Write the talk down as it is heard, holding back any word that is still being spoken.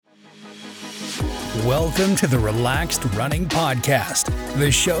Welcome to the Relaxed Running Podcast,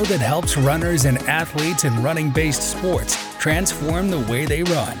 the show that helps runners and athletes in running-based sports transform the way they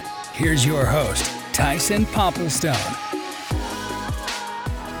run. Here's your host, Tyson Popplestone.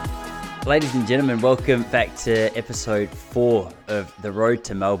 Ladies and gentlemen, welcome back to episode 4 of The Road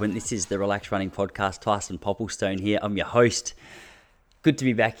to Melbourne. This is the Relaxed Running Podcast. Tyson Popplestone here. I'm your host. Good to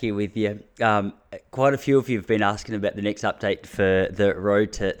be back here with you. Quite a few of you have been asking about the next update for the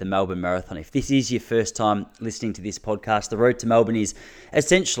Road to the Melbourne Marathon. If this is your first time listening to this podcast, the Road to Melbourne is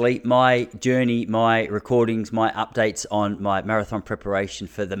essentially my journey, my recordings, my updates on my marathon preparation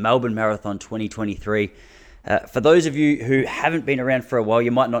for the Melbourne Marathon 2023. For those of you who haven't been around for a while,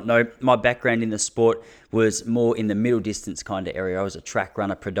 you might not know my background in the sport was more in the middle distance kind of area. I was a track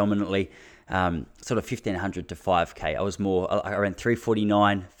runner predominantly. Sort of 1500 to 5k. I ran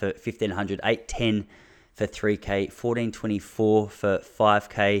 349 for 1500, 810 for 3k, 1424 for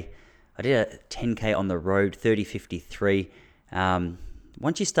 5k. I did a 10k on the road, 3053.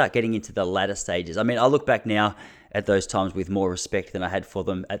 Once you start getting into the latter stages, I mean, I look back now at those times with more respect than I had for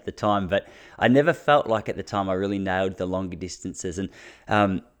them at the time, but I never felt like at the time I really nailed the longer distances. And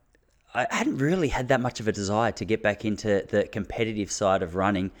I hadn't really had that much of a desire to get back into the competitive side of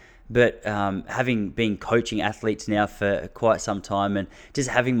running. But having been coaching athletes now for quite some time and just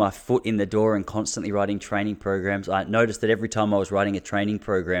having my foot in the door and constantly writing training programs, I noticed that every time I was writing a training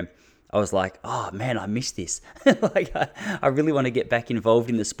program, I was like, oh man, I miss this. I really want to get back involved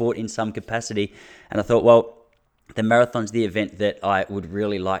in the sport in some capacity. And I thought, well, the marathon's the event that I would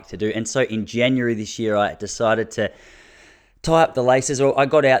really like to do. And so in January this year, I decided to tie up the laces, or I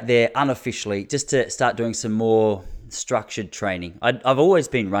got out there unofficially just to start doing some more structured training. I've always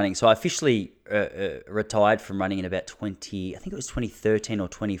been running, so I officially retired from running in about 2013 or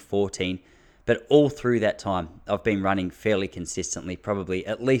 2014, but all through that time I've been running fairly consistently, probably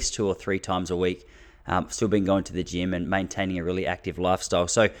at least 2 or 3 times a week. Still been going to the gym and maintaining a really active lifestyle,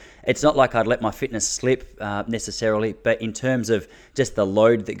 so it's not like I'd let my fitness slip necessarily, but in terms of just the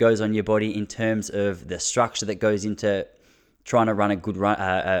load that goes on your body, in terms of the structure that goes into trying to run a good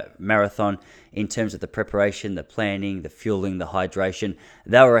marathon, in terms of the preparation, the planning, the fueling, the hydration,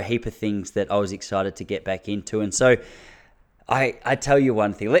 there were a heap of things that I was excited to get back into. And so I tell you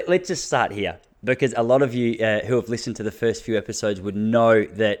one thing, let's just start here, because a lot of you who have listened to the first few episodes would know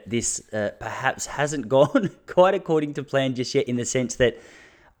that this perhaps hasn't gone quite according to plan just yet, in the sense that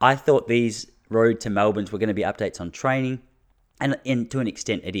I thought these Road to Melbournes were going to be updates on training. And to an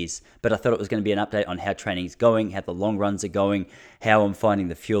extent it is, but I thought it was going to be an update on how training is going, how the long runs are going, how I'm finding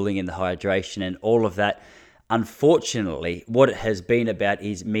the fueling and the hydration and all of that. Unfortunately, what it has been about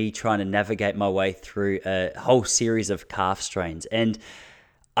is me trying to navigate my way through a whole series of calf strains. And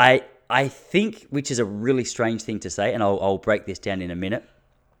I think, which is a really strange thing to say, and I'll break this down in a minute,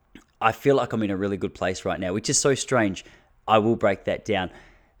 I feel like I'm in a really good place right now, which is so strange. I will break that down,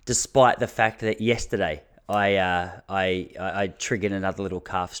 despite the fact that yesterday I triggered another little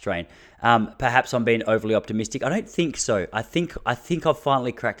calf strain. Perhaps I'm being overly optimistic. I don't think so. I think I've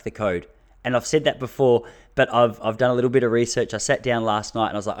finally cracked the code. And I've said that before, but I've done a little bit of research. I sat down last night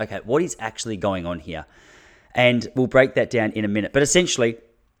and I was like, okay, what is actually going on here? And we'll break that down in a minute. But essentially,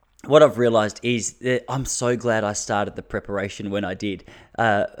 what I've realized is that I'm so glad I started the preparation when I did.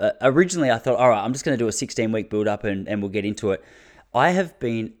 Originally, I thought, all right, I'm just going to do a 16-week build-up and we'll get into it. I have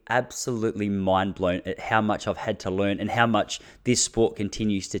been absolutely mind blown at how much I've had to learn and how much this sport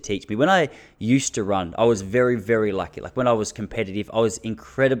continues to teach me. When I used to run, I was very, very lucky. Like when I was competitive, I was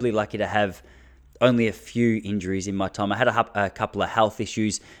incredibly lucky to have only a few injuries in my time. I had a couple of health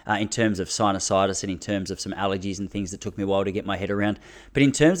issues in terms of sinusitis and in terms of some allergies and things that took me a while to get my head around. But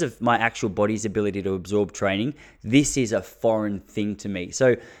in terms of my actual body's ability to absorb training, this is a foreign thing to me.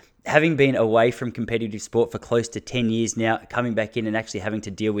 So having been away from competitive sport for close to 10 years now, coming back in and actually having to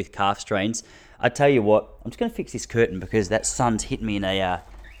deal with calf strains, I tell you what, I'm just going to fix this curtain because that sun's hit me in a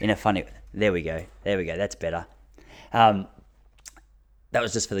funny... There we go. That's better. That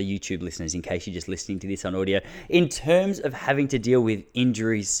was just for the YouTube listeners, in case you're just listening to this on audio. In terms of having to deal with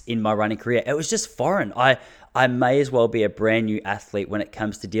injuries in my running career, it was just foreign. I may as well be a brand new athlete when it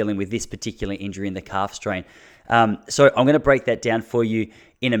comes to dealing with this particular injury in the calf strain. So I'm going to break that down for you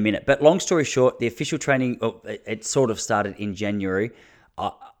in a minute. But long story short, the official training, it sort of started in January.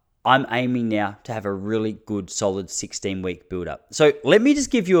 I'm aiming now to have a really good, solid 16-week build-up. So let me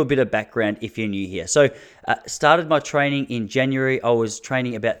just give you a bit of background if you're new here. So started my training in January. I was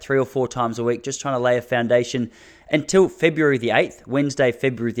training about 3 or 4 times a week, just trying to lay a foundation until February the 8th, Wednesday,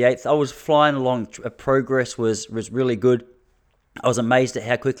 February the 8th. I was flying along. Progress was really good. I was amazed at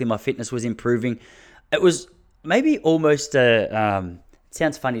how quickly my fitness was improving. It was maybe almost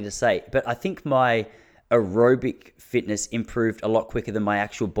sounds funny to say, but I think my aerobic fitness improved a lot quicker than my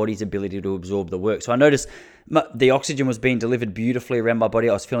actual body's ability to absorb the work. So I noticed the oxygen was being delivered beautifully around my body.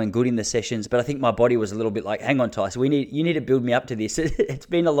 I was feeling good in the sessions, but I think my body was a little bit like, hang on, Tyson, you need to build me up to this. It's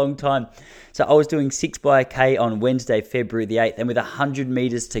been a long time. So I was doing 6 by a K on Wednesday, February the 8th, and with 100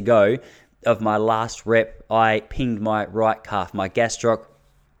 meters to go of my last rep, I pinged my right calf, my gastroc,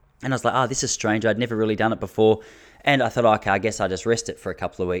 and I was like, this is strange. I'd never really done it before. And I thought, okay, I guess I'll just rest it for a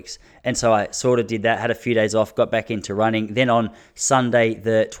couple of weeks. And so I sort of did that, had a few days off, got back into running. Then on Sunday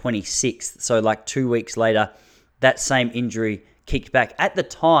the 26th, so like 2 weeks later, that same injury kicked back. At the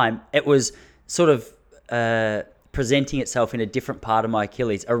time, it was sort of presenting itself in a different part of my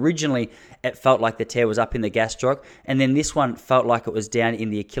Achilles. Originally, it felt like the tear was up in the gastroc, and then this one felt like it was down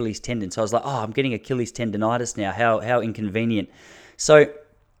in the Achilles tendon. So I was like, I'm getting Achilles tendonitis now. How inconvenient. So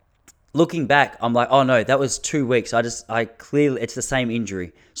looking back, I'm like, oh no, that was 2 weeks. I clearly, it's the same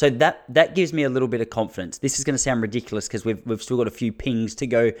injury. So that gives me a little bit of confidence. This is going to sound ridiculous because we've still got a few pings to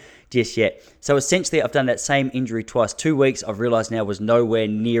go just yet. So essentially, I've done that same injury twice. 2 weeks, I've realized now was nowhere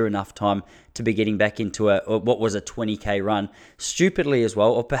near enough time to be getting back into what was a 20K run. Stupidly as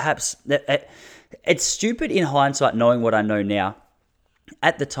well, or perhaps it's stupid in hindsight knowing what I know now.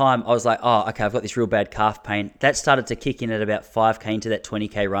 At the time, I was like, okay, I've got this real bad calf pain. That started to kick in at about 5K into that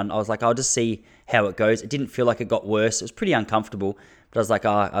 20K run. I was like, I'll just see how it goes. It didn't feel like it got worse. It was pretty uncomfortable, but I was like,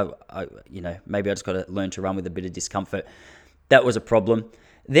 maybe I just got to learn to run with a bit of discomfort. That was a problem.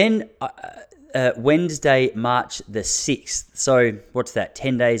 Then Wednesday, March the 6th. So what's that?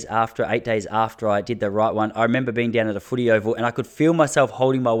 8 days after I did the right one, I remember being down at a footy oval and I could feel myself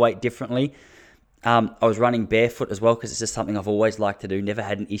holding my weight differently. I was running barefoot as well because it's just something I've always liked to do. Never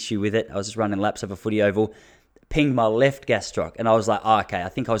had an issue with it. I was just running laps of a footy oval, pinged my left gastroc, and I was like, okay, I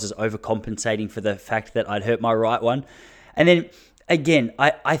think I was just overcompensating for the fact that I'd hurt my right one. And then again,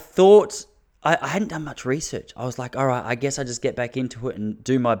 I thought I hadn't done much research. I was like, all right, I guess I just get back into it and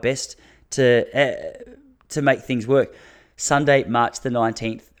do my best to make things work. Sunday, March the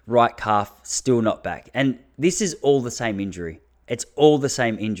 19th, right calf, still not back. And this is all the same injury. It's all the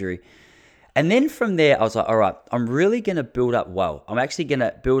same injury. And then from there, I was like, all right, I'm really going to build up well. I'm actually going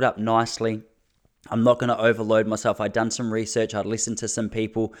to build up nicely. I'm not going to overload myself. I'd done some research. I'd listened to some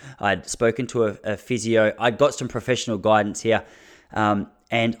people. I'd spoken to a physio. I'd got some professional guidance here.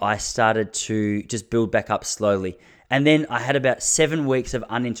 And I started to just build back up slowly. And then I had about 7 weeks of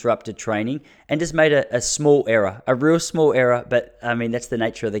uninterrupted training and just made a small error, a real small error. But I mean, that's the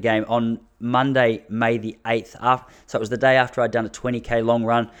nature of the game. On Monday, May the 8th, so it was the day after I'd done a 20K long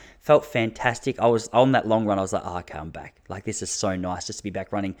run, felt fantastic. I was on that long run. I was like, okay, I'm back. Like, this is so nice just to be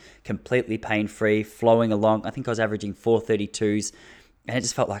back running completely pain-free, flowing along. I think I was averaging 4:32s and it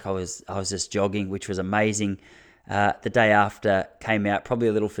just felt like I was just jogging, which was amazing. The day after came out, probably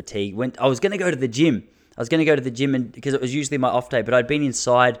a little fatigued. I was going to go to the gym. And because it was usually my off day, but I'd been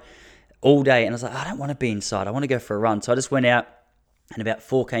inside all day and I was like, I don't want to be inside. I want to go for a run. So I just went out, and about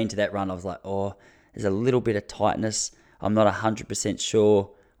 4K into that run, I was like, there's a little bit of tightness. I'm not 100%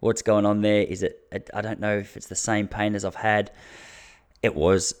 sure what's going on there. I don't know if it's the same pain as I've had. It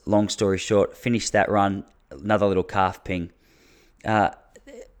was, long story short, finished that run, another little calf ping.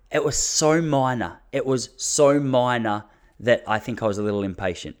 It was so minor. That I think I was a little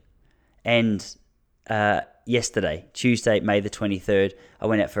impatient. And yesterday, Tuesday, May the 23rd, I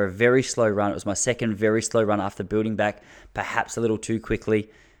went out for a very slow run. It was my second very slow run after building back, perhaps a little too quickly.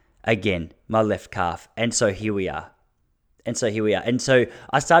 Again, my left calf. And so here we are. And so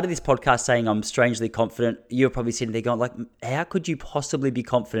I started this podcast saying I'm strangely confident. You're probably sitting there going like, how could you possibly be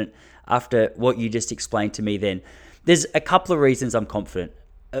confident after what you just explained to me then? There's a couple of reasons I'm confident.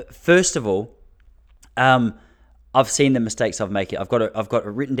 First of all, I've seen the mistakes I've made. I've got it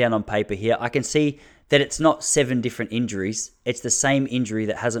written down on paper here. I can see that it's not 7 different injuries. It's the same injury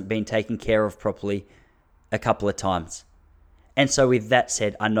that hasn't been taken care of properly a couple of times. And so with that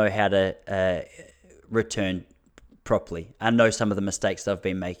said, I know how to return properly. I know some of the mistakes that I've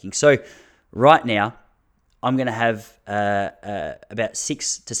been making. So right now, I'm going to have about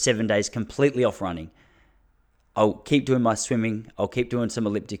 6 to 7 days completely off running. I'll keep doing my swimming. I'll keep doing some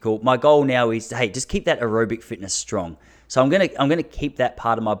elliptical. My goal now is, just keep that aerobic fitness strong. So I'm gonna keep that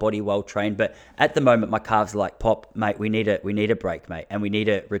part of my body well trained. But at the moment, my calves are like, Pop, mate, we need a break, mate, and we need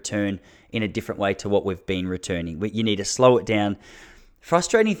to return in a different way to what we've been returning. You need to slow it down.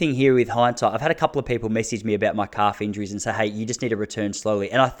 Frustrating thing here with hindsight, I've had a couple of people message me about my calf injuries and say, hey, you just need to return slowly.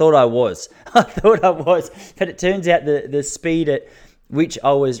 And I thought I was, but it turns out the speed at which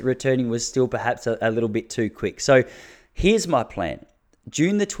I was returning was still perhaps a little bit too quick. So here's my plan.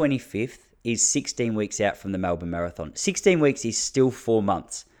 June the 25th is 16 weeks out from the Melbourne Marathon. 16 weeks is still 4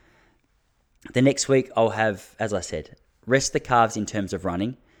 months. The next week I'll have, as I said, rest the calves in terms of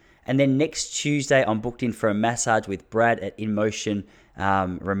running. And then next Tuesday, I'm booked in for a massage with Brad at In Motion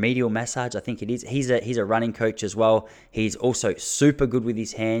Remedial Massage, I think it is. He's a running coach as well. He's also super good with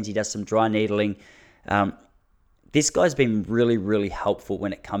his hands. He does some dry needling. This guy's been really, really helpful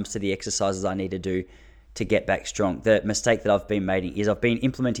when it comes to the exercises I need to do to get back strong. The mistake that I've been making is I've been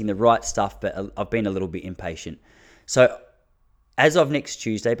implementing the right stuff, but I've been a little bit impatient. So as of next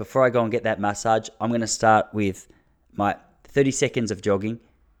Tuesday, before I go and get that massage, I'm going to start with my 30 seconds of jogging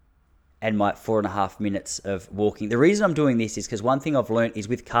and my 4.5 minutes of walking. The reason I'm doing this is because one thing I've learned is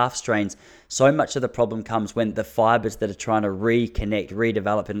with calf strains, so much of the problem comes when the fibers that are trying to reconnect,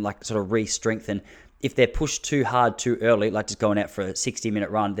 redevelop, and like sort of re-strengthen, if they're pushed too hard too early, like just going out for a 60-minute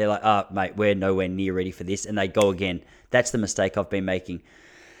run, they're like, oh, mate, we're nowhere near ready for this, and they go again. That's the mistake I've been making.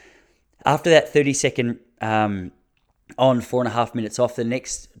 After that 30-second on, 4.5 minutes off, the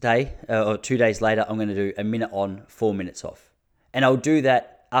next day, or 2 days later, I'm going to do a minute on, 4 minutes off. And I'll do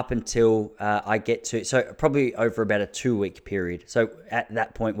that up until I get to, so probably over about a 2-week period. So at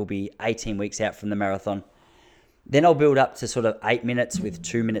that point, we'll be 18 weeks out from the marathon. Then I'll build up to sort of 8 minutes with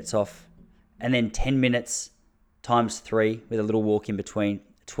 2 minutes off, and then 10 minutes times 3 with a little walk in between,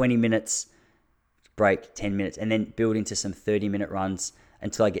 20 minutes break, 10 minutes, and then build into some 30-minute runs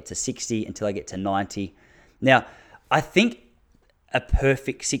until I get to 60, until I get to 90. Now, I think a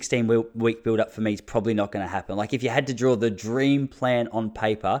perfect 16-week build-up for me is probably not going to happen. Like if you had to draw the dream plan on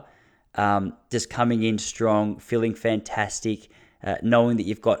paper, just coming in strong, feeling fantastic, knowing that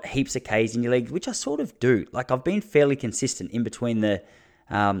you've got heaps of Ks in your legs, which I sort of do. Like I've been fairly consistent in between the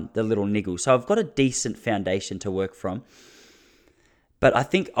little niggles. So I've got a decent foundation to work from. But I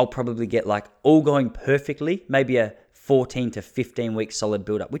think I'll probably get like all going perfectly, maybe a 14 to 15 week solid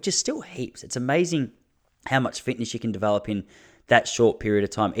build-up, which is still heaps. It's amazing how much fitness you can develop in that short period of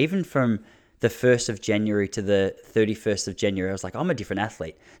time. Even from the 1st of January to the 31st of January, I was like, I'm a different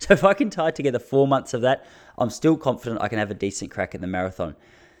athlete. So if I can tie together 4 months of that, I'm still confident I can have a decent crack at the marathon.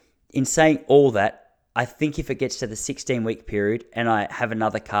 In saying all that, I think if it gets to the 16-week period and I have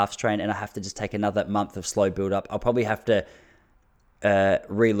another calf strain and I have to just take another month of slow build-up, I'll probably have to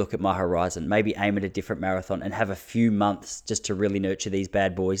relook at my horizon, maybe aim at a different marathon and have a few months just to really nurture these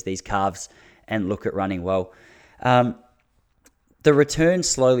bad boys, these calves, and look at running well. The return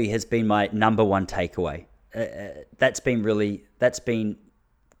slowly has been my number one takeaway. That's been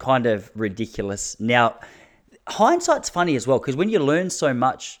kind of ridiculous. Now, hindsight's funny as well, because when you learn so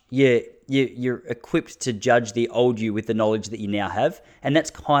much, you're equipped to judge the old you with the knowledge that you now have. And that's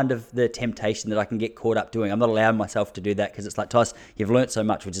kind of the temptation that I can get caught up doing. I'm not allowing myself to do that because it's like, Tice, you've learned so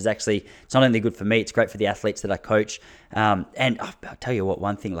much, which is actually, it's not only good for me, it's great for the athletes that I coach. And I'll tell you what,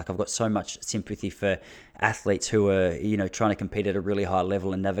 one thing, like I've got so much sympathy for athletes who are, trying to compete at a really high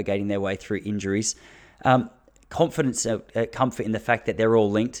level and navigating their way through injuries. Confidence, comfort in the fact that they're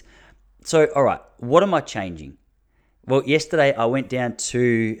all linked. So, all right, what am I changing? Well, yesterday I went down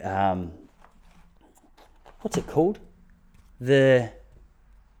to, what's it called?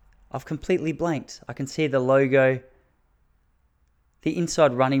 I've completely blanked. I can see the logo. The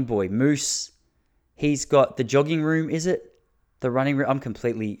Inside Running Boy, Moose. He's got the jogging room, is it? The running room. I've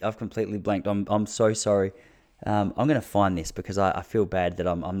completely blanked. I'm so sorry. I'm going to find this because I feel bad that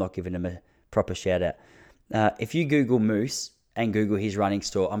I'm not giving him a proper shout out. If you Google Moose and Google his running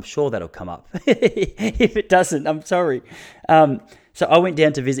store, I'm sure that'll come up. If it doesn't, I'm sorry. So I went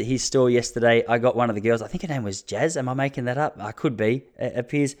down to visit his store yesterday. I got one of the girls. I think her name was Jazz. Am I making that up? I could be. It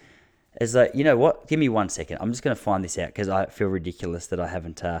appears as like, you know what? Give me 1 second. I'm just going to find this out because I feel ridiculous that I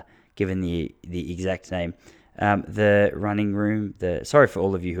haven't given the exact name. The running room. Sorry for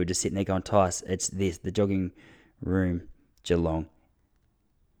all of you who are just sitting there going, Tice, it's this, the jogging room, Geelong.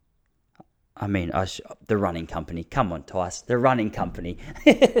 I mean, the running company. Come on, Tice. The running company.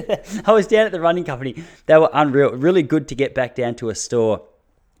 I was down at the running company. They were unreal. Really good to get back down to a store.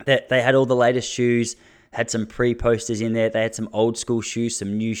 That they had all the latest shoes, had some pre-posters in there. They had some old school shoes,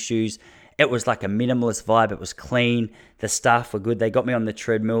 some new shoes. It was like a minimalist vibe. It was clean. The staff were good. They got me on the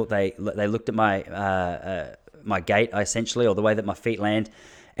treadmill. They looked at my my gait, essentially, or the way that my feet land.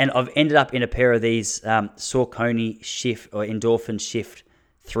 And I've ended up in a pair of these Saucony Shift or Endorphin Shift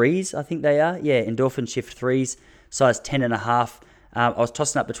 3s, I think they are. Yeah, Endorphin Shift 3s, size 10.5. I was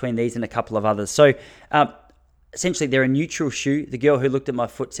tossing up between these and a couple of others. So essentially, they're a neutral shoe. The girl who looked at my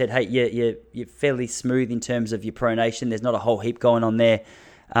foot said, hey, you're fairly smooth in terms of your pronation. There's not a whole heap going on there.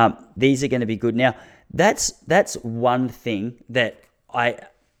 These are going to be good. Now, that's one thing that I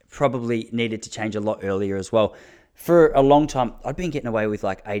probably needed to change a lot earlier as well. for a long time, I'd been getting away with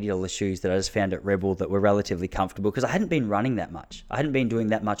like $80 shoes that I just found at Rebel that were relatively comfortable because I hadn't been running that much. I hadn't been doing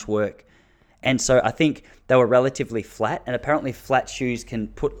that much work. And so I think they were relatively flat, and apparently flat shoes can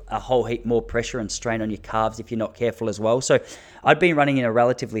put a whole heap more pressure and strain on your calves if you're not careful as well. So I'd been running in a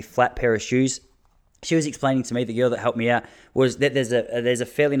relatively flat pair of shoes. She was explaining to me, the girl that helped me out, was that there's a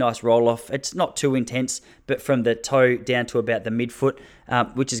fairly nice roll-off. It's not too intense, but from the toe down to about the midfoot,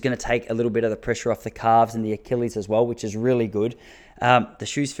 which is going to take a little bit of the pressure off the calves and the Achilles as well, which is really good. The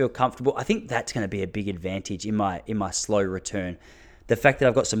shoes feel comfortable. I think that's going to be a big advantage in my slow return. The fact that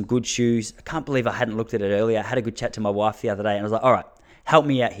I've got some good shoes, I can't believe I hadn't looked at it earlier. I had a good chat to my wife the other day, and I was like, all right, help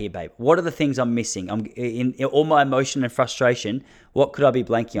me out here, babe. What are the things I'm missing? I'm in all my emotion and frustration. What could I be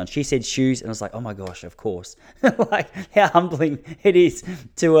blanking on? She said shoes, and I was like, oh my gosh, of course. Like how humbling it is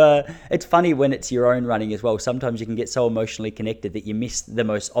to. It's funny when it's your own running as well. Sometimes you can get so emotionally connected that you miss the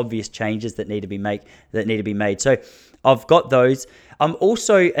most obvious changes that need to be made. So I've got those. I'm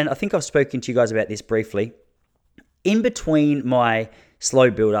also, and I think I've spoken to you guys about this briefly. In between my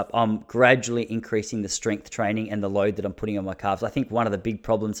slow build-up, I'm gradually increasing the strength training and the load that I'm putting on my calves. I think one of the big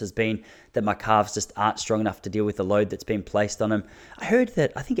problems has been that my calves just aren't strong enough to deal with the load that's been placed on them. I heard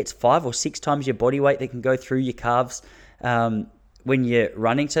that I think it's 5 or 6 times your body weight that can go through your calves when you're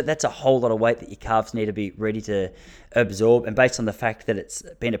running. So that's a whole lot of weight that your calves need to be ready to absorb. And based on the fact that it's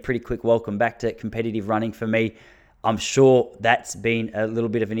been a pretty quick welcome back to competitive running for me, I'm sure that's been a little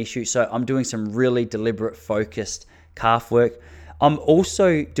bit of an issue. So I'm doing some really deliberate, focused calf work. I'm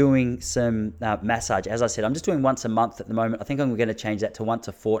also doing some massage. As I said, I'm just doing once a month at the moment. I think I'm going to change that to once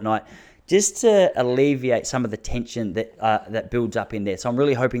a fortnight just to alleviate some of the tension that builds up in there. So I'm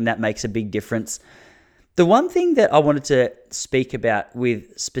really hoping that makes a big difference. The one thing that I wanted to speak about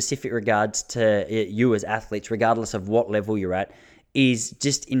with specific regards to you as athletes, regardless of what level you're at, is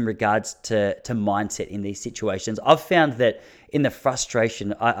just in regards to mindset in these situations. I've found that in the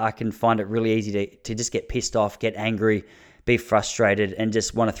frustration, I can find it really easy to just get pissed off, get angry, be frustrated, and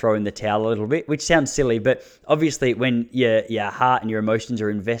just want to throw in the towel a little bit, which sounds silly, but obviously when your heart and your emotions are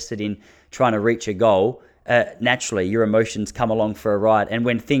invested in trying to reach a goal, naturally your emotions come along for a ride. And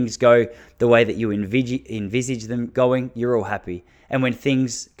when things go the way that you envisage them going, you're all happy. And when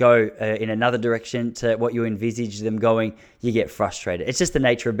things go in another direction to what you envisage them going, you get frustrated. It's just the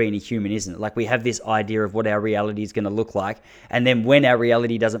nature of being a human, isn't it? Like we have this idea of what our reality is going to look like. And then when our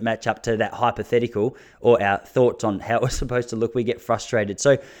reality doesn't match up to that hypothetical or our thoughts on how it's supposed to look, we get frustrated.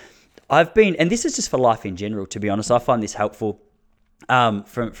 So and this is just for life in general, to be honest, I find this helpful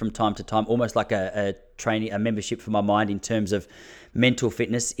from time to time, almost like a training, a membership for my mind in terms of mental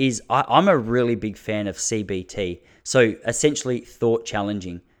fitness. Is I'm a really big fan of CBT. So essentially thought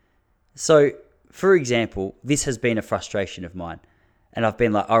challenging. So for example, this has been a frustration of mine, and I've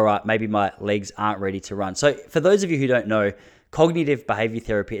been like, all right, maybe my legs aren't ready to run. So for those of you who don't know, cognitive behavior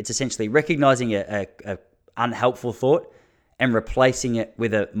therapy, it's essentially recognizing a unhelpful thought and replacing it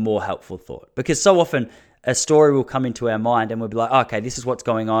with a more helpful thought. Because so often a story will come into our mind and we'll be like, okay, this is what's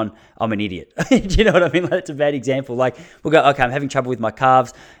going on. I'm an idiot. Do you know what I mean? Like, it's a bad example. Like we'll go, okay, I'm having trouble with my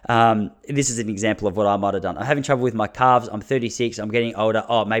calves. This is an example of what I might have done. I'm having trouble with my calves. I'm 36. I'm getting older.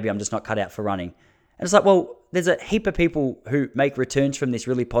 Oh, maybe I'm just not cut out for running. And it's like, well, there's a heap of people who make returns from this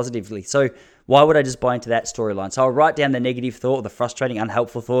really positively. So why would I just buy into that storyline? So I'll write down the negative thought or the frustrating,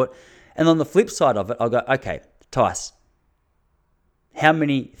 unhelpful thought. And on the flip side of it, I'll go, okay, Tice, how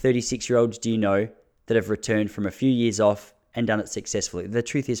many 36-year-olds do you know that have returned from a few years off and done it successfully? The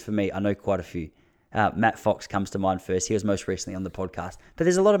truth is, for me, I know quite a few. Matt Fox comes to mind first. He was most recently on the podcast. But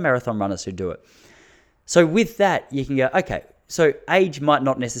there's a lot of marathon runners who do it. So with that, you can go, okay, so age might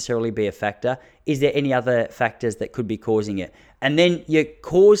not necessarily be a factor. Is there any other factors that could be causing it? And then you're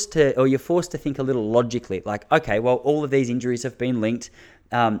forced to think a little logically, like, okay, well, all of these injuries have been linked.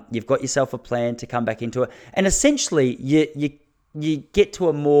 You've got yourself a plan to come back into it. And essentially, you get to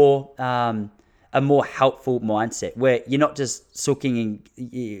a more helpful mindset where you're not just sulking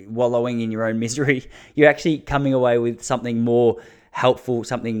and wallowing in your own misery. You're actually coming away with something more helpful,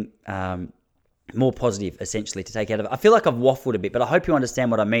 something more positive, essentially, to take out of it. I feel like I've waffled a bit, but I hope you understand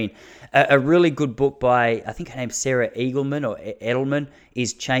what I mean. A really good book by, I think her name's Sarah Edelman,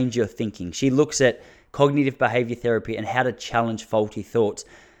 is Change Your Thinking. She looks at cognitive behavior therapy and how to challenge faulty thoughts.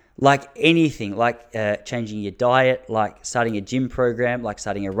 Like anything, like changing your diet, like starting a gym program, like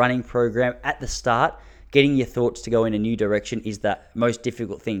starting a running program. At the start, getting your thoughts to go in a new direction is the most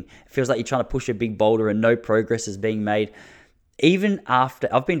difficult thing. It feels like you're trying to push a big boulder and no progress is being made. even after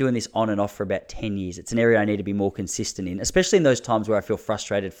I've been doing this on and off for about 10 years, it's an area I need to be more consistent in, especially in those times where I feel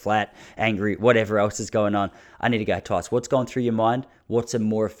frustrated, flat, angry, whatever else is going on. I need to go, Tice, what's going through your mind? What's a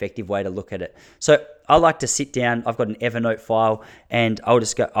more effective way to look at it? So I like to sit down. I've got an Evernote file, and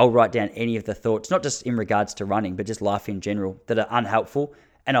I'll write down any of the thoughts, not just in regards to running, but just life in general, that are unhelpful,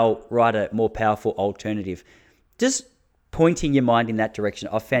 and I'll write a more powerful alternative. Just pointing your mind in that direction,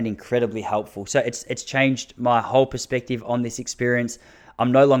 I've found incredibly helpful. So it's changed my whole perspective on this experience.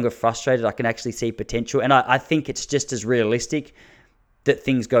 I'm no longer frustrated. I can actually see potential. And I think it's just as realistic that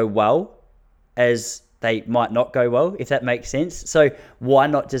things go well as they might not go well, if that makes sense. So why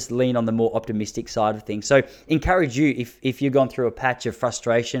not just lean on the more optimistic side of things? So encourage you, if you've gone through a patch of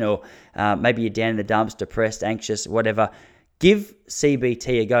frustration, or maybe you're down in the dumps, depressed, anxious, whatever, give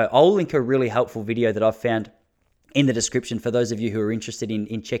CBT a go. I'll link a really helpful video that I've found in the description for those of you who are interested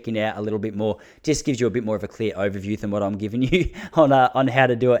in checking out a little bit more. Just gives you a bit more of a clear overview than what I'm giving you on how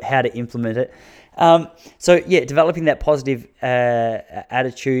to do it, how to implement it. So yeah, developing that positive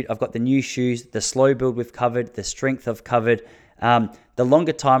attitude. I've got the new shoes, the slow build we've covered, the strength I've covered. The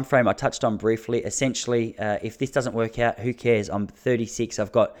longer time frame I touched on briefly. Essentially, if this doesn't work out, who cares? I'm 36.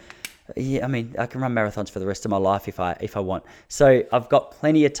 I've got, I can run marathons for the rest of my life if I want. So I've got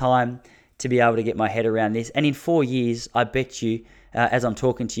plenty of time to be able to get my head around this. And in 4 years, I bet you, as I'm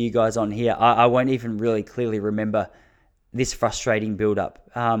talking to you guys on here, I won't even really clearly remember this frustrating build-up.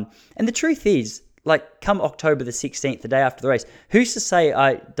 And the truth is, like, come October the 16th, the day after the race, who's to say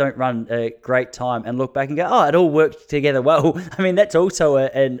I don't run a great time and look back and go, oh, it all worked together well? I mean, that's also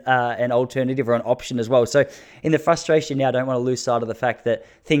an alternative or an option as well. So in the frustration now, I don't want to lose sight of the fact that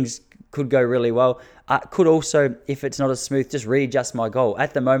things could go really well. Could also, if it's not as smooth, just readjust my goal.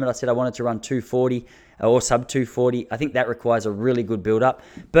 At the moment, I said I wanted to run 240 or sub 240. I think that requires a really good build-up.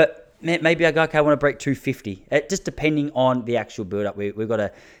 But maybe I go, okay, I want to break 250. Just depending on the actual build-up. We've got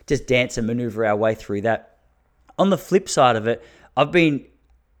to just dance and maneuver our way through that. On the flip side of it, I've been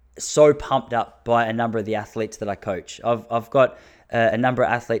so pumped up by a number of the athletes that I coach. I've got a number of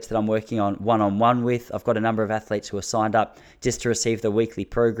athletes that I'm working on one-on-one with. I've got a number of athletes who are signed up just to receive the weekly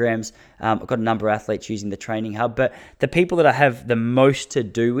programs. I've got a number of athletes using the training hub. But the people that I have the most to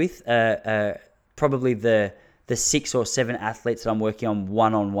do with are probably the 6 or 7 athletes that I'm working on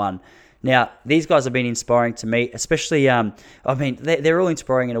one-on-one. Now, these guys have been inspiring to me, especially, they're all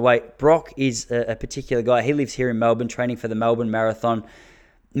inspiring in a way. Brock is a particular guy. He lives here in Melbourne, training for the Melbourne Marathon.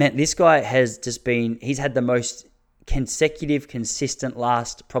 Man, this guy has just he's had the most consecutive, consistent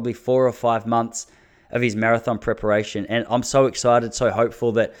last probably 4 or 5 months of his marathon preparation. And I'm so excited, so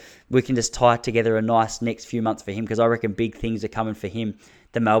hopeful that we can just tie together a nice next few months for him, because I reckon big things are coming for him.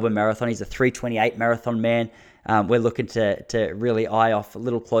 The Melbourne Marathon, he's a 3:28 marathon man. We're looking to really eye off a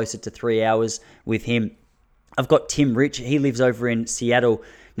little closer to 3 hours with him. I've got Tim Rich. He lives over in Seattle.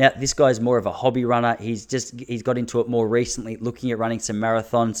 Now, this guy's more of a hobby runner. He's got into it more recently, looking at running some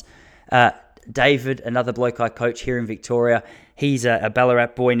marathons. David, another bloke I coach here in Victoria, he's a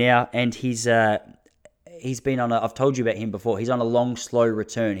Ballarat boy now, and he's been on I've told you about him before, he's on a long, slow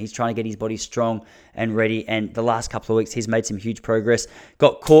return. He's trying to get his body strong and ready, and the last couple of weeks, he's made some huge progress.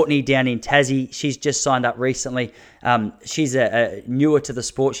 Got Courtney down in Tassie. She's just signed up recently. She's a newer to the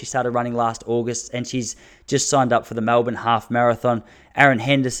sport. She started running last August, and she's just signed up for the Melbourne Half Marathon. Aaron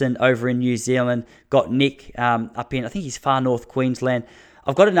Henderson over in New Zealand. Got Nick up in, I think he's far north Queensland.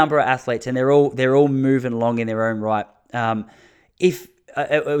 I've got a number of athletes, and they're all moving along in their own right.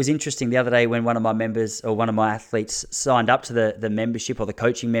 It was interesting the other day when one of my members or one of my athletes signed up to the membership or the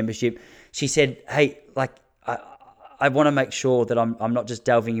coaching membership. She said, "Hey, like I want to make sure that I'm not just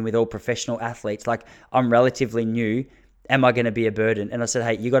delving in with all professional athletes. Like, I'm relatively new. Am I going to be a burden?" And I said,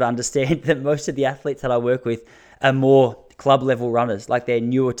 "Hey, you got to understand that most of the athletes that I work with are more club level runners. Like, they're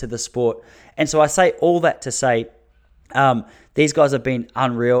newer to the sport." And so I say all that to say, these guys have been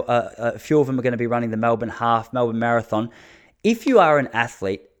unreal. A few of them are going to be running the Melbourne Half, Melbourne Marathon. If you are an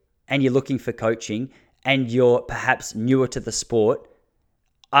athlete and you're looking for coaching and you're perhaps newer to the sport,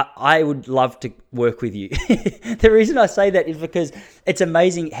 I would love to work with you. The reason I say that is because it's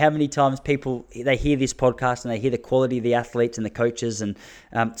amazing how many times people, they hear this podcast and they hear the quality of the athletes and the coaches and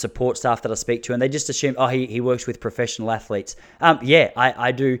support staff that I speak to, and they just assume, oh, he works with professional athletes. Yeah,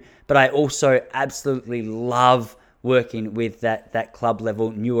 I do, but I also absolutely love working with that club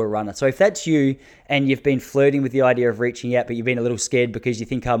level newer runner. So if that's you and you've been flirting with the idea of reaching out, but you've been a little scared because you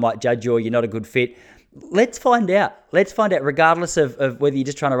think I might judge you or you're not a good fit, let's find out. Let's find out, regardless of whether you're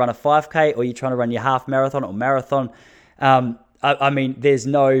just trying to run a 5K or you're trying to run your half marathon or marathon. There's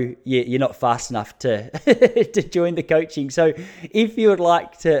you're not fast enough to to join the coaching. So if you would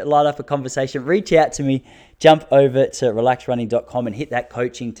like to line up a conversation, reach out to me. jump over to relaxrunning.com and hit that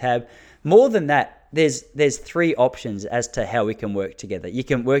coaching tab. More than that, there's three options as to how we can work together. You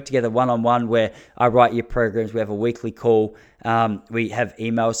can work together one-on-one, where I write your programs. We have a weekly call. We have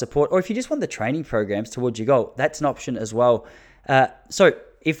email support. Or if you just want the training programs towards your goal, that's an option as well. So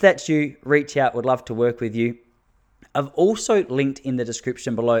if that's you, reach out. Would love to work with you. I've also linked in the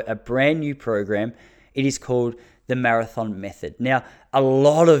description below a brand new program. It is called the Marathon Method. Now, a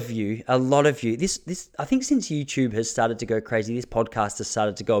lot of you, this I think since YouTube has started to go crazy, this podcast has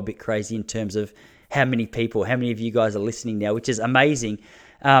started to go a bit crazy in terms of how many of you guys are listening now, which is amazing.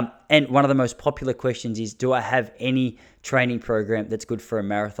 And one of the most popular questions is, do I have any training program that's good for a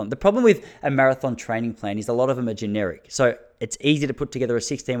marathon? The problem with a marathon training plan is a lot of them are generic. So it's easy to put together a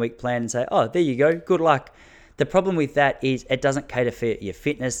 16-week plan and say, oh, there you go, good luck. The problem with that is it doesn't cater for your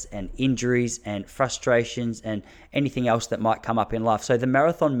fitness and injuries and frustrations and anything else that might come up in life. So the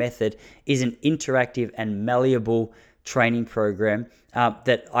Marathon Method is an interactive and malleable training program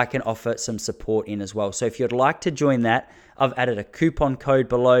that I can offer some support in as well. So if you'd like to join that, I've added a coupon code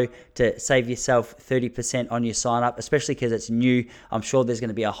below to save yourself 30% on your sign up, especially because it's new. I'm sure there's going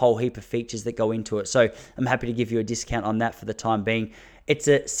to be a whole heap of features that go into it. So I'm happy to give you a discount on that for the time being. It's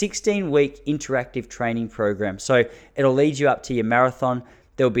a 16-week interactive training program. So it'll lead you up to your marathon.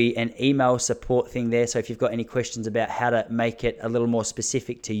 There'll be an email support thing there. So if you've got any questions about how to make it a little more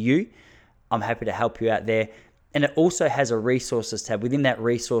specific to you, I'm happy to help you out there. And it also has a resources tab. Within that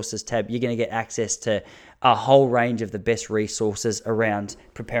resources tab, you're going to get access to a whole range of the best resources around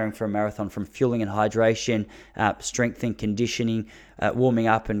preparing for a marathon, from fueling and hydration, strength and conditioning, warming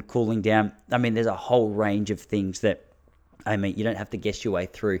up and cooling down. I mean, there's a whole range of things that, you don't have to guess your way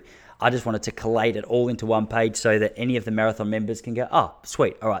through. I just wanted to collate it all into one page so that any of the marathon members can go, oh,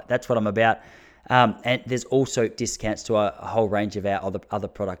 sweet, all right, that's what I'm about. And there's also discounts to a whole range of our other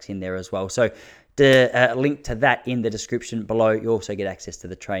products in there as well. So the link to that in the description below. You also get access to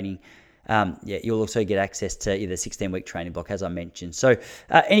the training. You'll also get access to the 16-week training block, as I mentioned. So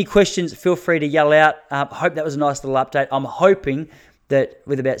any questions, feel free to yell out. I hope that was a nice little update. I'm hoping that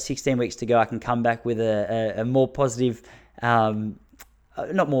with about 16 weeks to go, I can come back with a more positive,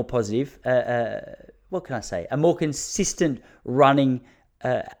 not more positive, what can I say? A more consistent running,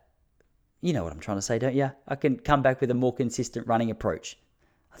 you know what I'm trying to say, don't you? I can come back with a more consistent running approach.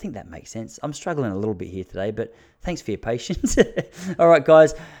 I think that makes sense. I'm struggling a little bit here today, but thanks for your patience. All right,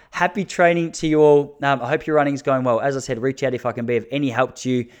 guys, happy training to you all. I hope your running's going well. As I said, reach out if I can be of any help to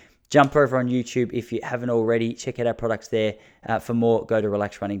you. Jump over on YouTube if you haven't already. Check out our products there. For more, go to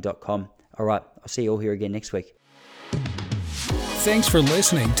relaxrunning.com. All right, I'll see you all here again next week. Thanks for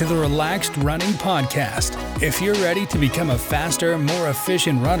listening to the Relaxed Running Podcast. If you're ready to become a faster, more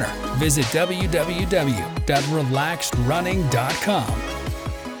efficient runner, visit www.relaxedrunning.com.